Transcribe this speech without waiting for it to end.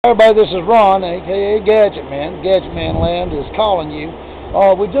Everybody, this is Ron, aka Gadgetman. Gadgetman Land is calling you.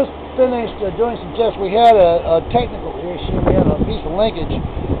 We just finished doing some tests. We had a technical issue. We had a piece of linkage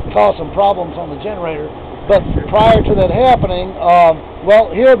cause some problems on the generator. But prior to that happening,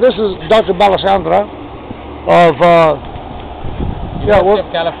 well, here, this is Dr. Balachandra of University of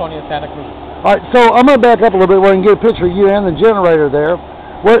California, Santa Cruz. All right, so I'm going to back up a little bit where I can get a picture of you and the generator there.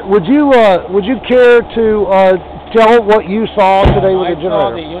 Would you care to tell what you saw today with the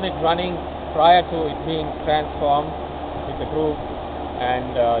generator? I saw the unit running prior to it being transformed with the groove,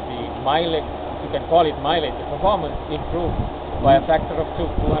 and the mileage, you can call it mileage, the performance improved by a factor of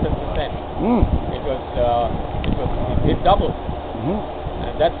 200%. It doubled,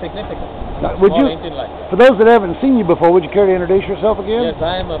 and that's significant. Would you, for those that haven't seen you before, would you care to introduce yourself again? Yes,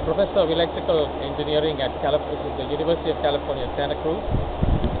 I am a professor of electrical engineering at the University of California, Santa Cruz.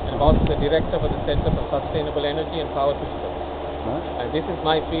 I'm also the director for the Center for Sustainable Energy and Power Systems. And this is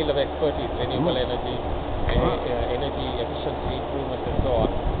my field of expertise: renewable energy, energy efficiency improvement, and so on.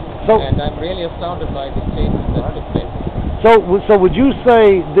 And I'm really astounded by the changes that took place. So would you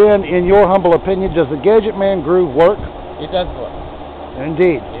say then, in your humble opinion, does the Gadgetman Groove work? It does work.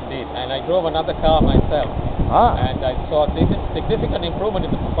 Indeed. Indeed. And I drove another car myself. And I saw significant improvement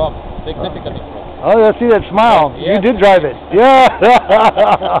in the performance. Significant improvement. Oh, I see that smile. Yes. You did drive it. Yeah.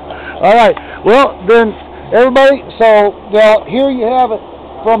 All right. Well, then, everybody, so now here you have it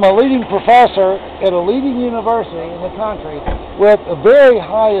from a leading professor at a leading university in the country with a very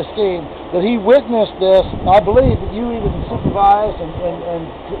high esteem, that he witnessed this. I believe that you even supervised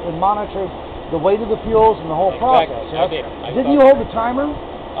and monitored the weight of the fuels and the whole process. I did. Didn't you hold the timer?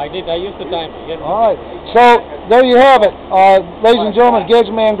 I did. I used the timer. Yes. All right. So there you have it. Ladies and gentlemen,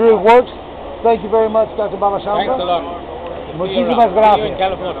 Gadgetman Groove works. Thank you very much, Dr. Balachandra. Thanks a lot. Muchísimas gracias. See you in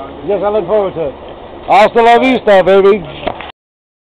California. Yes, I look forward to it. Hasta la vista, baby.